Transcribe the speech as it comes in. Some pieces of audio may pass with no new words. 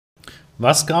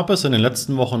Was gab es in den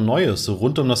letzten Wochen Neues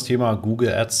rund um das Thema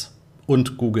Google Ads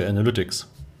und Google Analytics?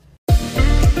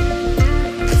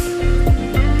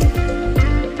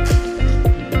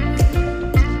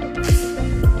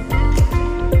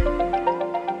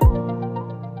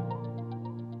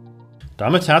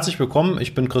 Damit herzlich willkommen,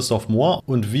 ich bin Christoph Mohr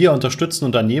und wir unterstützen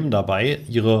Unternehmen dabei,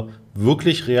 ihre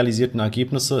wirklich realisierten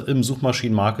Ergebnisse im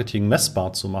Suchmaschinenmarketing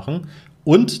messbar zu machen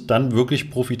und dann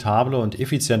wirklich profitable und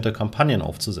effiziente Kampagnen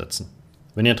aufzusetzen.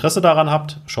 Wenn ihr Interesse daran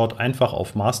habt, schaut einfach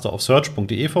auf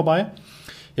masterofsearch.de vorbei.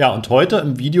 Ja, und heute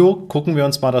im Video gucken wir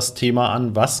uns mal das Thema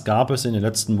an, was gab es in den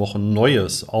letzten Wochen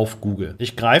Neues auf Google.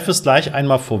 Ich greife es gleich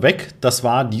einmal vorweg, das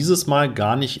war dieses Mal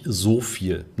gar nicht so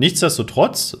viel.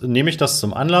 Nichtsdestotrotz nehme ich das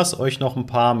zum Anlass, euch noch ein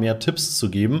paar mehr Tipps zu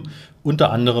geben,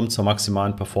 unter anderem zur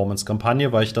maximalen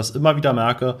Performance-Kampagne, weil ich das immer wieder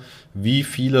merke, wie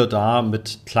viele da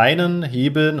mit kleinen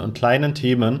Hebeln und kleinen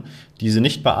Themen, die sie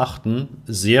nicht beachten,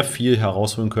 sehr viel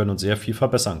herausholen können und sehr viel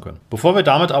verbessern können. Bevor wir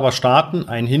damit aber starten,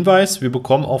 ein Hinweis: Wir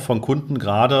bekommen auch von Kunden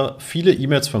gerade viele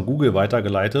E-Mails von Google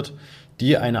weitergeleitet,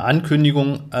 die eine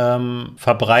Ankündigung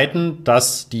verbreiten,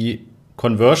 dass die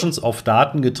Conversions auf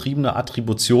datengetriebene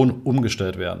Attribution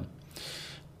umgestellt werden.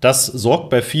 Das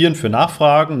sorgt bei vielen für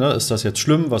Nachfragen. Ne? Ist das jetzt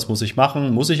schlimm? Was muss ich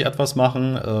machen? Muss ich etwas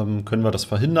machen? Können wir das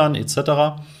verhindern? Etc.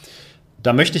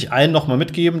 Da möchte ich allen nochmal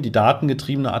mitgeben, die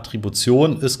datengetriebene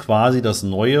Attribution ist quasi das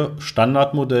neue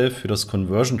Standardmodell für das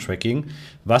Conversion Tracking,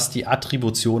 was die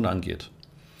Attribution angeht.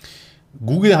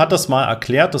 Google hat das mal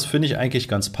erklärt, das finde ich eigentlich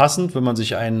ganz passend, wenn man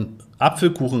sich ein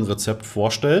Apfelkuchenrezept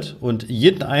vorstellt und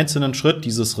jeden einzelnen Schritt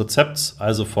dieses Rezepts,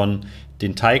 also von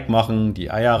den Teig machen, die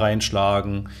Eier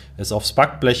reinschlagen, es aufs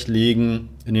Backblech legen,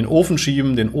 in den Ofen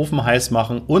schieben, den Ofen heiß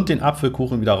machen und den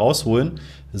Apfelkuchen wieder rausholen,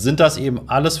 sind das eben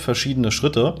alles verschiedene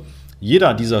Schritte.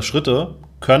 Jeder dieser Schritte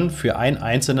können für einen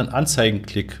einzelnen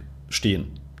Anzeigenklick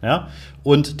stehen. Ja?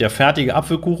 Und der fertige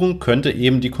Apfelkuchen könnte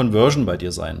eben die Conversion bei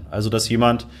dir sein. Also, dass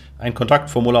jemand ein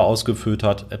Kontaktformular ausgefüllt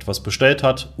hat, etwas bestellt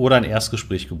hat oder ein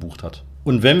Erstgespräch gebucht hat.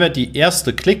 Und wenn wir die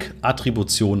erste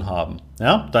Klick-Attribution haben,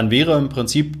 ja, dann wäre im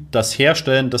Prinzip das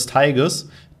Herstellen des Teiges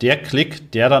der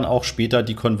Klick, der dann auch später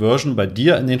die Conversion bei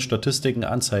dir in den Statistiken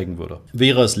anzeigen würde.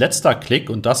 Wäre es letzter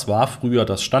Klick, und das war früher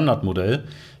das Standardmodell,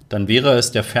 dann wäre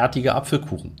es der fertige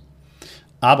Apfelkuchen.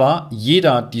 Aber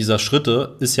jeder dieser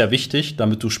Schritte ist ja wichtig,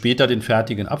 damit du später den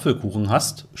fertigen Apfelkuchen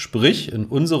hast. Sprich, in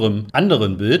unserem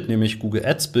anderen Bild, nämlich Google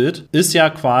Ads Bild, ist ja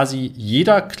quasi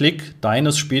jeder Klick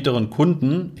deines späteren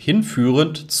Kunden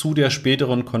hinführend zu der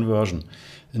späteren Conversion.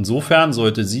 Insofern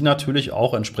sollte sie natürlich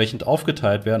auch entsprechend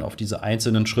aufgeteilt werden auf diese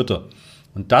einzelnen Schritte.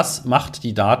 Und das macht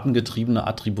die datengetriebene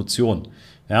Attribution.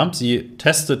 Ja, sie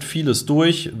testet vieles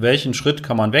durch, welchen Schritt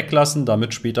kann man weglassen,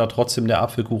 damit später trotzdem der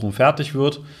Apfelkuchen fertig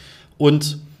wird.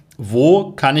 Und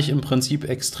wo kann ich im Prinzip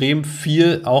extrem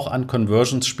viel auch an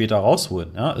Conversions später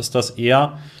rausholen? Ja, ist das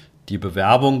eher die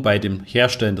Bewerbung bei dem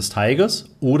Herstellen des Teiges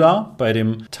oder bei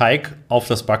dem Teig auf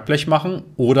das Backblech machen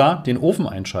oder den Ofen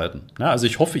einschalten? Ja, also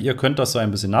ich hoffe, ihr könnt das so ein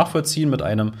bisschen nachvollziehen mit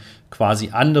einem quasi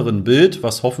anderen Bild,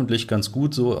 was hoffentlich ganz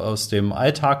gut so aus dem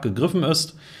Alltag gegriffen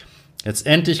ist.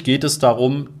 Letztendlich geht es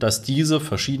darum, dass diese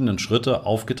verschiedenen Schritte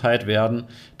aufgeteilt werden.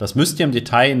 Das müsst ihr im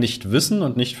Detail nicht wissen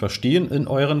und nicht verstehen in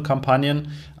euren Kampagnen,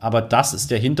 aber das ist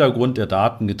der Hintergrund der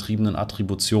datengetriebenen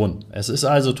Attribution. Es ist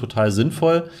also total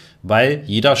sinnvoll, weil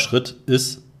jeder Schritt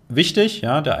ist wichtig,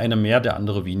 ja, der eine mehr, der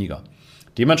andere weniger.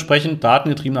 Dementsprechend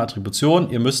datengetriebene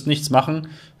Attribution, ihr müsst nichts machen,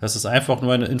 das ist einfach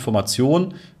nur eine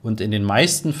Information und in den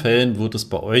meisten Fällen wird es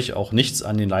bei euch auch nichts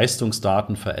an den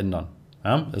Leistungsdaten verändern.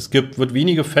 Ja, es wird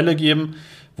wenige Fälle geben,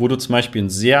 wo du zum Beispiel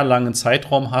einen sehr langen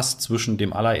Zeitraum hast zwischen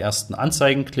dem allerersten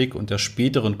Anzeigenklick und der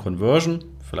späteren Conversion,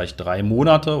 vielleicht 3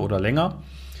 Monate oder länger.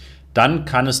 Dann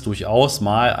kann es durchaus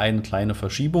mal eine kleine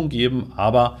Verschiebung geben,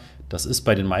 aber das ist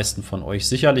bei den meisten von euch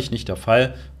sicherlich nicht der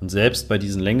Fall. Und selbst bei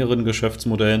diesen längeren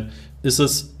Geschäftsmodellen ist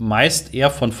es meist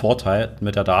eher von Vorteil,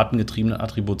 mit der datengetriebenen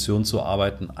Attribution zu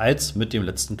arbeiten, als mit dem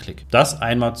letzten Klick. Das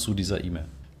einmal zu dieser E-Mail.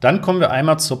 Dann kommen wir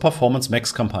einmal zur Performance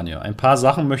Max-Kampagne. Ein paar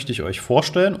Sachen möchte ich euch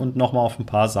vorstellen und nochmal auf ein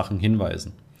paar Sachen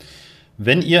hinweisen.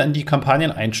 Wenn ihr in die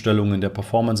Kampagneneinstellungen der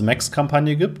Performance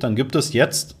Max-Kampagne gibt, dann gibt es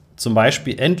jetzt zum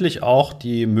Beispiel endlich auch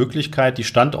die Möglichkeit, die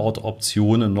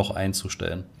Standortoptionen noch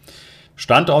einzustellen.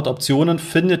 Standortoptionen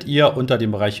findet ihr unter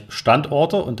dem Bereich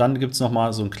Standorte und dann gibt es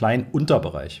nochmal so einen kleinen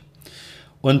Unterbereich.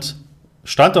 Und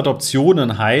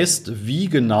Standortoptionen heißt, wie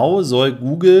genau soll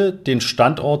Google den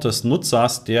Standort des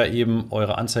Nutzers, der eben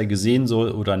eure Anzeige sehen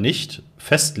soll oder nicht,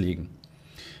 festlegen.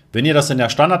 Wenn ihr das in der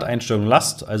Standardeinstellung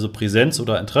lasst, also Präsenz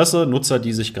oder Interesse, Nutzer,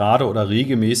 die sich gerade oder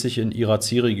regelmäßig in ihrer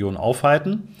Zielregion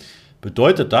aufhalten,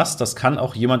 bedeutet das kann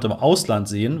auch jemand im Ausland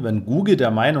sehen, wenn Google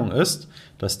der Meinung ist,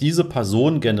 dass diese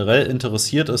Person generell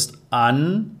interessiert ist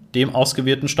an dem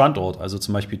ausgewählten Standort, also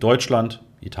zum Beispiel Deutschland,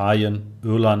 Italien,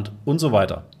 Irland und so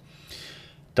weiter.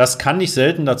 Das kann nicht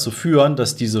selten dazu führen,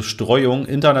 dass diese Streuung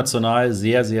international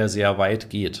sehr, sehr, sehr weit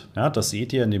geht. Ja, das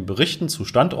seht ihr in den Berichten zu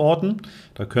Standorten.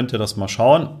 Da könnt ihr das mal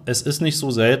schauen. Es ist nicht so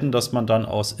selten, dass man dann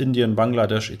aus Indien,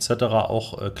 Bangladesch etc.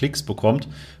 auch Klicks bekommt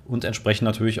und entsprechend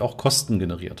natürlich auch Kosten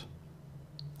generiert.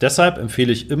 Deshalb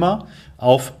empfehle ich immer,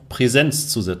 auf Präsenz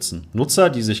zu setzen. Nutzer,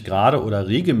 die sich gerade oder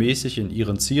regelmäßig in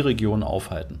ihren Zielregionen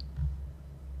aufhalten.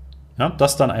 Ja,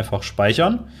 das dann einfach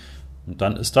speichern und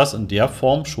dann ist das in der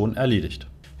Form schon erledigt.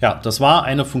 Ja, das war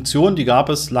eine Funktion, die gab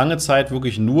es lange Zeit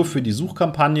wirklich nur für die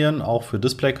Suchkampagnen, auch für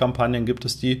Display-Kampagnen gibt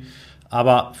es die,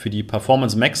 aber für die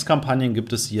Performance Max-Kampagnen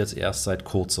gibt es sie jetzt erst seit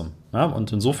kurzem. Ja,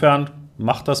 und insofern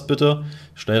mach das bitte,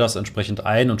 stell das entsprechend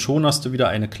ein und schon hast du wieder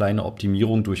eine kleine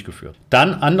Optimierung durchgeführt.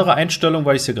 Dann andere Einstellung,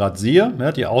 weil ich es hier gerade sehe,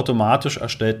 ja, die automatisch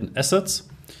erstellten Assets.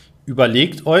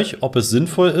 Überlegt euch, ob es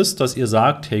sinnvoll ist, dass ihr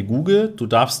sagt, hey Google, du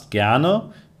darfst gerne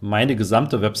meine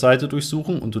gesamte Webseite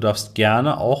durchsuchen und du darfst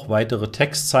gerne auch weitere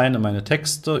Textzeilen in meine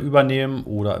Texte übernehmen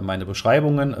oder in meine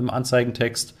Beschreibungen im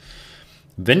Anzeigentext.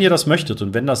 Wenn ihr das möchtet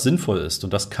und wenn das sinnvoll ist,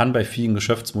 und das kann bei vielen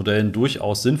Geschäftsmodellen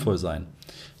durchaus sinnvoll sein,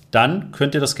 dann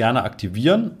könnt ihr das gerne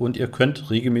aktivieren und ihr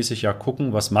könnt regelmäßig ja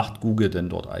gucken, was macht Google denn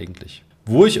dort eigentlich.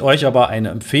 Wo ich euch aber eine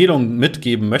Empfehlung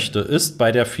mitgeben möchte, ist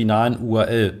bei der finalen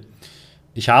URL.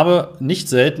 Ich habe nicht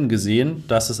selten gesehen,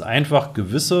 dass es einfach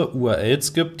gewisse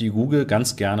URLs gibt, die Google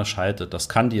ganz gerne schaltet. Das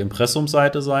kann die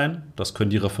Impressumseite sein, das können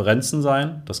die Referenzen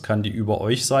sein, das kann die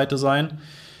Über-euch-Seite sein.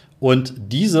 Und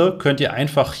diese könnt ihr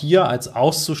einfach hier als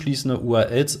auszuschließende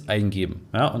URLs eingeben.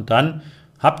 Ja, und dann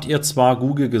habt ihr zwar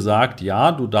Google gesagt,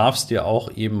 ja, du darfst dir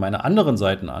auch eben meine anderen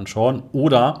Seiten anschauen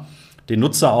oder den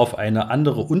Nutzer auf eine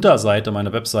andere Unterseite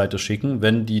meiner Webseite schicken,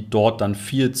 wenn die dort dann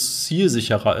viel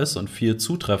zielsicherer ist und viel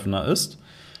zutreffender ist.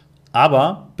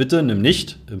 Aber bitte nimm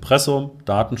nicht Impressum,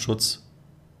 Datenschutz,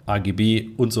 AGB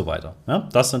und so weiter. Ja,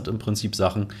 das sind im Prinzip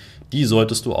Sachen, die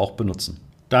solltest du auch benutzen.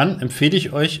 Dann empfehle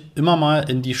ich euch, immer mal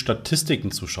in die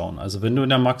Statistiken zu schauen. Also wenn du in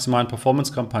der maximalen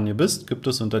Performance-Kampagne bist, gibt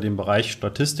es unter dem Bereich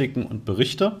Statistiken und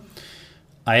Berichte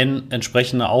eine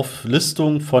entsprechende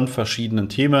Auflistung von verschiedenen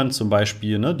Themen, zum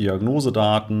Beispiel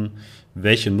Diagnosedaten,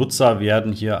 welche Nutzer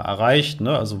werden hier erreicht,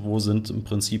 also wo sind im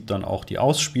Prinzip dann auch die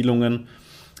Ausspielungen,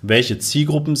 welche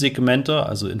Zielgruppensegmente,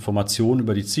 also Informationen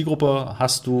über die Zielgruppe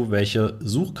hast du, welche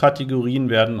Suchkategorien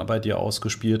werden bei dir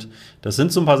ausgespielt. Das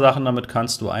sind so ein paar Sachen, damit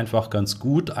kannst du einfach ganz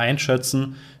gut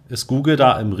einschätzen, ist Google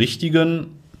da im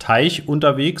richtigen Teich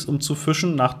unterwegs, um zu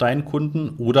fischen nach deinen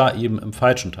Kunden oder eben im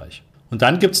falschen Teich. Und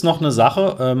dann gibt es noch eine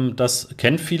Sache, das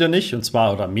kennen viele nicht, und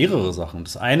zwar oder mehrere Sachen.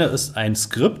 Das eine ist ein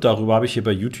Skript, darüber habe ich hier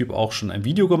bei YouTube auch schon ein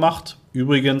Video gemacht.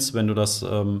 Übrigens, wenn du das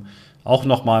auch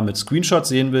nochmal mit Screenshots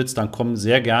sehen willst, dann komm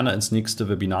sehr gerne ins nächste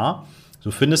Webinar.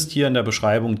 Du findest hier in der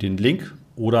Beschreibung den Link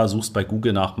oder suchst bei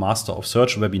Google nach Master of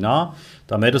Search Webinar.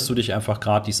 Da meldest du dich einfach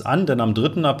gratis an, denn am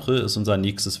 3. April ist unser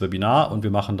nächstes Webinar und wir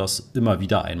machen das immer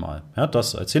wieder einmal. Ja,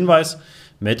 das als Hinweis,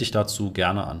 melde dich dazu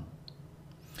gerne an.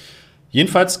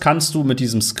 Jedenfalls kannst du mit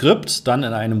diesem Skript dann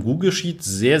in einem Google Sheet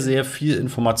sehr, sehr viel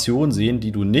Information sehen,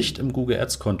 die du nicht im Google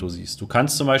Ads Konto siehst. Du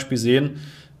kannst zum Beispiel sehen,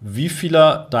 wie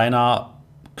viele deiner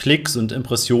Klicks und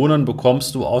Impressionen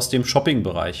bekommst du aus dem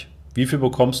Shopping-Bereich? Wie viel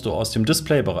bekommst du aus dem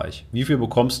Display-Bereich? Wie viel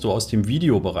bekommst du aus dem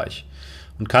Video-Bereich?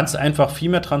 Und kannst einfach viel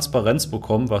mehr Transparenz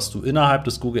bekommen, was du innerhalb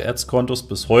des Google Ads-Kontos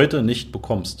bis heute nicht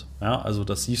bekommst. Ja, also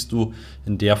das siehst du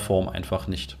in der Form einfach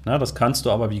nicht. Ja, das kannst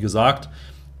du aber, wie gesagt,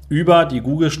 über die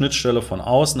Google-Schnittstelle von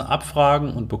außen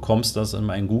abfragen und bekommst das in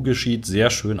einem Google Sheet sehr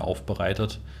schön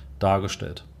aufbereitet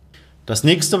dargestellt. Das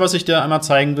nächste, was ich dir einmal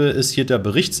zeigen will, ist hier der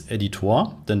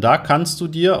Berichtseditor, denn da kannst du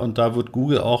dir, und da wird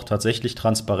Google auch tatsächlich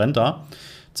transparenter,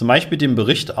 zum Beispiel den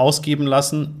Bericht ausgeben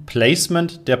lassen,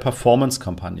 Placement der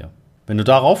Performance-Kampagne. Wenn du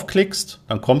darauf klickst,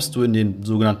 dann kommst du in den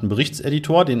sogenannten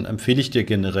Berichtseditor, den empfehle ich dir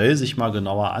generell, sich mal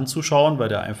genauer anzuschauen, weil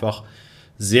der einfach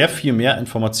sehr viel mehr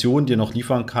Informationen dir noch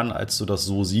liefern kann, als du das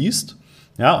so siehst.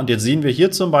 Ja, und jetzt sehen wir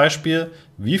hier zum Beispiel,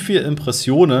 wie viele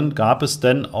Impressionen gab es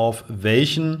denn auf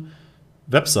welchen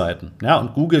Webseiten. Ja,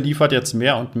 und Google liefert jetzt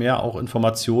mehr und mehr auch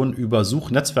Informationen über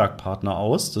Suchnetzwerkpartner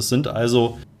aus. Das sind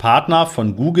also Partner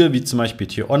von Google, wie zum Beispiel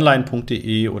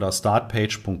t-online.de oder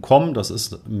startpage.com. Das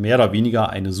ist mehr oder weniger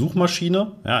eine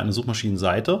Suchmaschine, ja, eine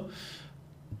Suchmaschinenseite.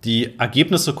 Die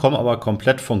Ergebnisse kommen aber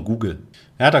komplett von Google.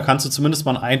 Ja, da kannst du zumindest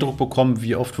mal einen Eindruck bekommen,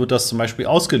 wie oft wird das zum Beispiel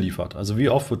ausgeliefert. Also wie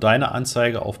oft wird deine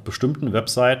Anzeige auf bestimmten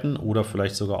Webseiten oder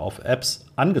vielleicht sogar auf Apps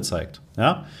angezeigt.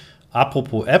 Ja?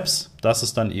 Apropos Apps, das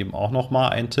ist dann eben auch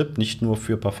nochmal ein Tipp, nicht nur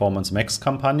für Performance Max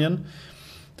Kampagnen.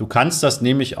 Du kannst das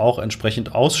nämlich auch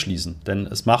entsprechend ausschließen, denn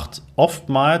es macht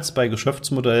oftmals bei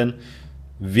Geschäftsmodellen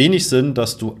wenig Sinn,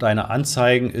 dass du deine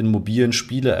Anzeigen in mobilen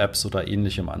Spiele-Apps oder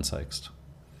ähnlichem anzeigst.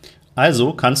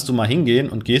 Also kannst du mal hingehen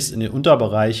und gehst in den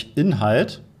Unterbereich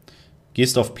Inhalt,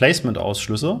 gehst auf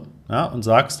Placement-Ausschlüsse, ja, und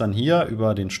sagst dann hier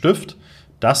über den Stift,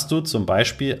 dass du zum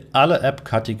Beispiel alle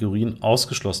App-Kategorien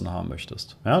ausgeschlossen haben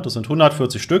möchtest. Ja, das sind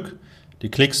 140 Stück, die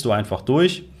klickst du einfach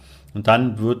durch und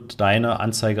dann wird deine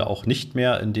Anzeige auch nicht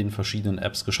mehr in den verschiedenen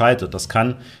Apps geschaltet. Das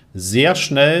kann sehr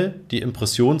schnell die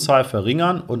Impressionszahl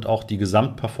verringern und auch die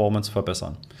Gesamtperformance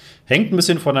verbessern. Hängt ein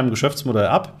bisschen von deinem Geschäftsmodell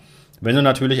ab. Wenn du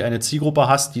natürlich eine Zielgruppe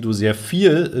hast, die du sehr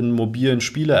viel in mobilen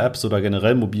Spiele-Apps oder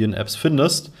generell mobilen Apps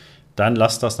findest, dann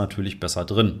lass das natürlich besser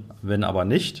drin. Wenn aber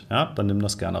nicht, ja, dann nimm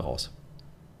das gerne raus.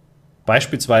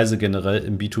 Beispielsweise generell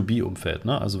im B2B-Umfeld.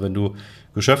 Ne? Also wenn du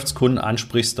Geschäftskunden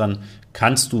ansprichst, dann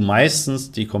kannst du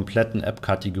meistens die kompletten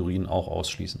App-Kategorien auch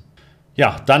ausschließen.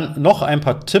 Ja, dann noch ein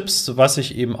paar Tipps, was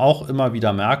ich eben auch immer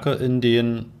wieder merke in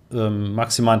den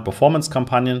maximalen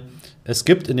Performance-Kampagnen. Es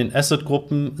gibt in den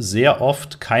Asset-Gruppen sehr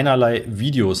oft keinerlei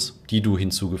Videos, die du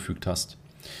hinzugefügt hast.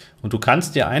 Und du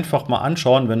kannst dir einfach mal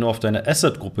anschauen, wenn du auf deine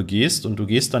Asset-Gruppe gehst und du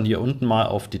gehst dann hier unten mal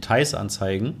auf Details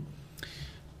anzeigen,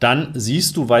 dann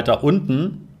siehst du weiter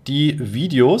unten die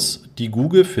Videos, die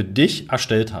Google für dich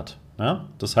erstellt hat. Ja?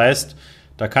 Das heißt,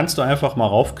 da kannst du einfach mal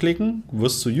raufklicken,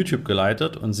 wirst zu YouTube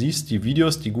geleitet und siehst die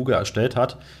Videos, die Google erstellt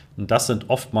hat. Und das sind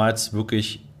oftmals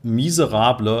wirklich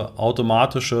miserable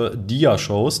automatische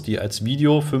Dia-Shows, die als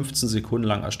Video 15 Sekunden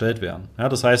lang erstellt werden. Ja,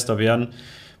 das heißt, da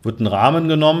wird ein Rahmen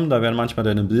genommen, da werden manchmal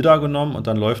deine Bilder genommen und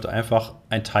dann läuft einfach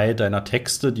ein Teil deiner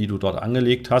Texte, die du dort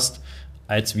angelegt hast,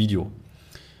 als Video.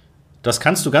 Das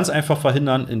kannst du ganz einfach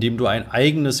verhindern, indem du ein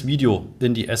eigenes Video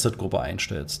in die Asset-Gruppe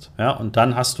einstellst. Ja, und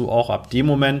dann hast du auch ab dem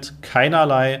Moment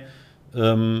keinerlei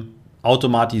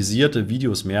automatisierte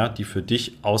Videos mehr, die für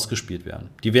dich ausgespielt werden.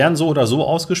 Die werden so oder so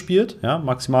ausgespielt. Ja?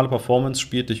 Maximale Performance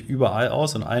spielt dich überall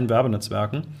aus, in allen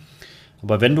Werbenetzwerken.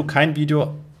 Aber wenn du kein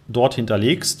Video dort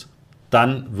hinterlegst,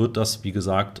 dann wird das, wie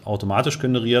gesagt, automatisch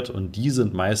generiert und die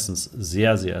sind meistens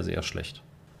sehr, sehr, sehr schlecht.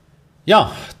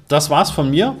 Ja, das war's von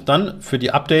mir dann für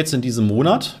die Updates in diesem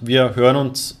Monat. Wir hören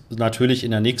uns natürlich in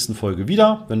der nächsten Folge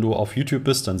wieder. Wenn du auf YouTube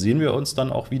bist, dann sehen wir uns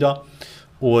dann auch wieder.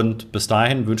 Und bis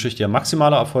dahin wünsche ich dir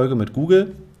maximale Erfolge mit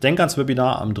Google. Denk ans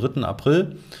Webinar am 3.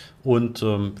 April und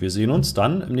wir sehen uns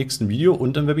dann im nächsten Video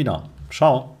und im Webinar.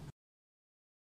 Ciao!